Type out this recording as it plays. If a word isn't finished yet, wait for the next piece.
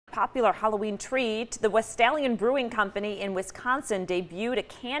Popular Halloween treat, the Westalliion Brewing Company in Wisconsin debuted a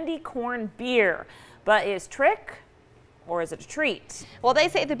candy corn beer. But is trick or is it a treat? Well, they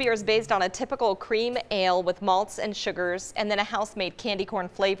say the beer is based on a typical cream ale with malts and sugars, and then a house-made candy corn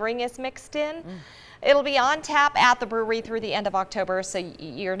flavoring is mixed in. It'll be on tap at the brewery through the end of October, so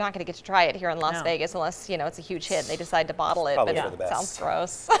you're not going to get to try it here in Las Vegas unless, you know, it's a huge hit and they decide to bottle it. Probably but for the best. Sounds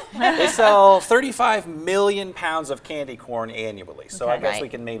gross. They sell 35 million pounds of candy corn annually, so I guess we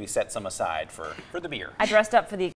can maybe set some aside for the beer. I dressed up for the